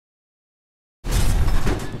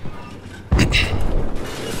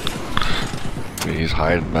he's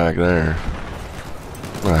hiding back there.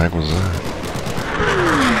 What the heck was that?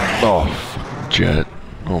 Oh, jet.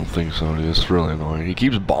 I don't think so, dude. It's really annoying. He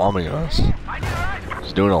keeps bombing us.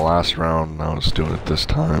 He's doing it last round, now he's doing it this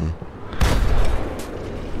time.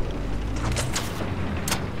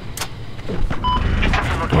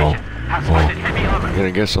 Oh, I'm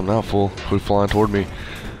gonna get some now, fool. Who's flying toward me?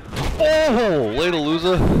 Oh, later,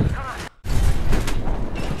 loser.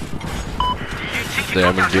 Yeah,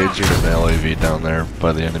 I'm engaging an LAV down there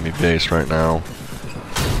by the enemy base right now.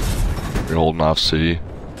 You're holding off C.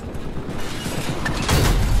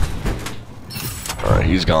 Alright,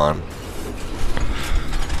 he's gone.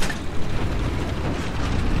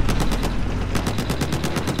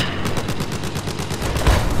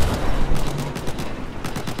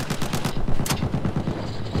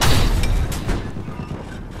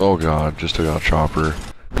 Oh god, just took out a chopper.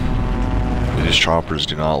 These choppers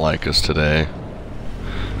do not like us today.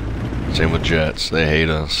 Same with jets, they hate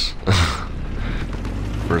us.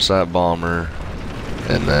 First that bomber,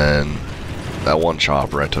 and then that one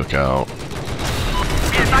chopper I took out.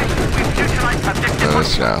 And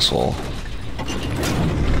this asshole.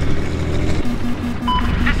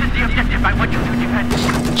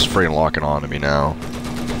 It's freaking locking on to me now.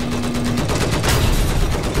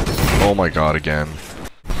 Oh my god, again.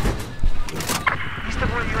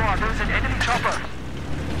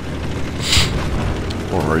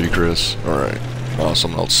 Where are you, Chris? Alright. Oh,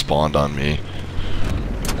 someone else spawned on me.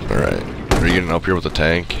 Alright. Are you getting up here with the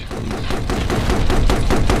tank?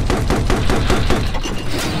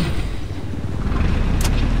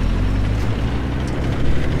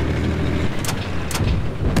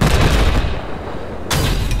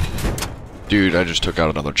 Dude, I just took out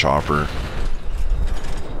another chopper.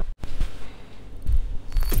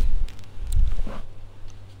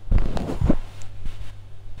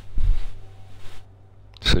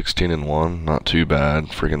 -1, not too bad.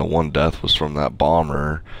 Freaking the one death was from that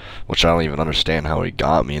bomber, which I don't even understand how he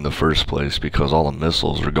got me in the first place because all the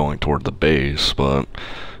missiles are going toward the base, but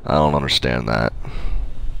I don't understand that.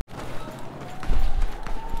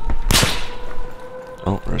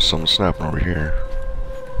 Oh, there's someone snapping over here.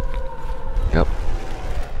 Yep.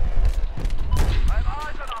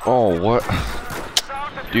 Oh, what?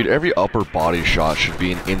 Dude, every upper body shot should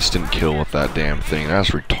be an instant kill with that damn thing.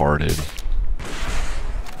 That's retarded.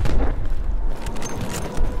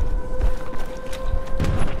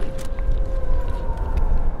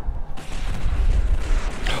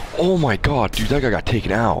 Oh my god, dude, that guy got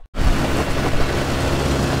taken out. I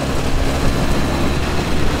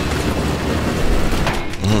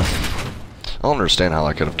don't understand how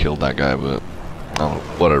I could have killed that guy, but I don't know,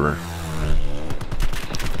 whatever.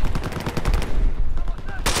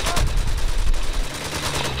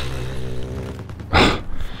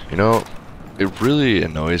 You know, it really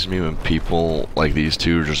annoys me when people like these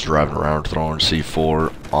two are just driving around throwing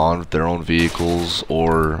C4 on their own vehicles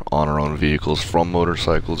or on our own vehicles from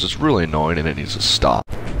motorcycles. It's really annoying and it needs to stop.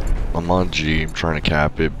 I'm on G, I'm trying to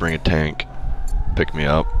cap it, bring a tank, pick me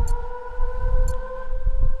up.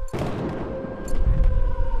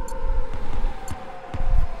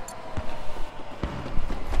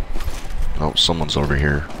 Oh, someone's over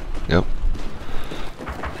here. Yep.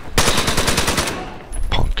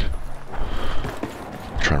 Punk.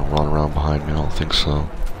 Trying to run around behind me, I don't think so.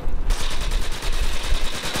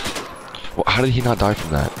 Well, how did he not die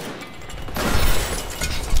from that?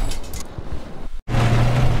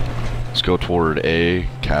 Let's go toward A,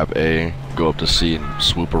 cap A, go up to C and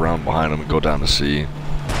swoop around behind him and go down to C.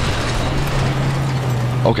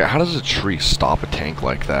 Okay, how does a tree stop a tank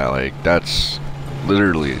like that? Like, that's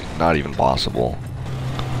literally not even possible.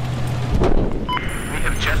 We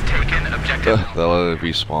have just taken objective. They'll let it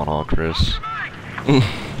be spawn hall, Chris.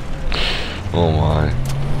 Oh my.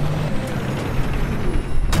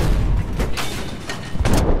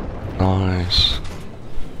 Nice.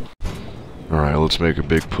 Alright, let's make a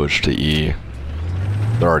big push to E.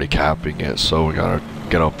 They're already capping it, so we gotta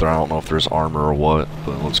get up there. I don't know if there's armor or what,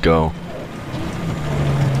 but let's go.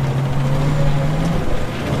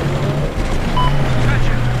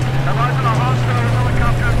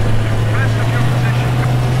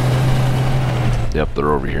 Yep,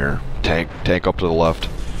 they're over here. Tank up to the left.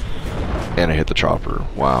 And I hit the chopper.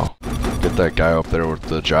 Wow. Get that guy up there with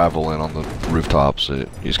the javelin on the rooftops.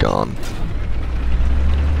 He's gone.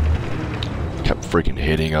 Kept freaking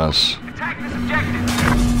hitting us.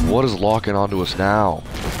 What is locking onto us now?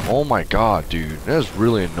 Oh my god, dude. That is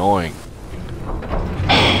really annoying.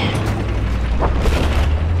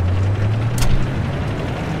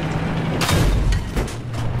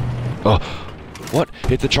 Oh. What?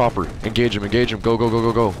 Hit the chopper. Engage him, engage him. Go, go, go,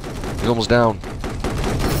 go, go. He's almost down.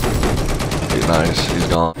 Nice, he's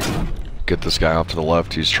gone. Get this guy off to the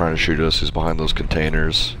left. He's trying to shoot us. He's behind those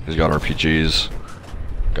containers. He's got RPGs.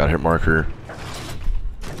 Got a hit marker.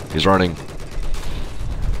 He's running.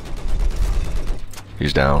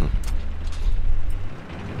 He's down.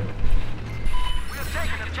 We have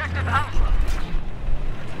taken objective Alpha.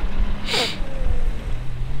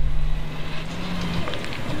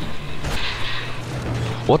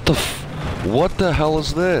 What the hell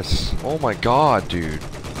is this? Oh my god, dude.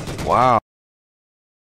 Wow.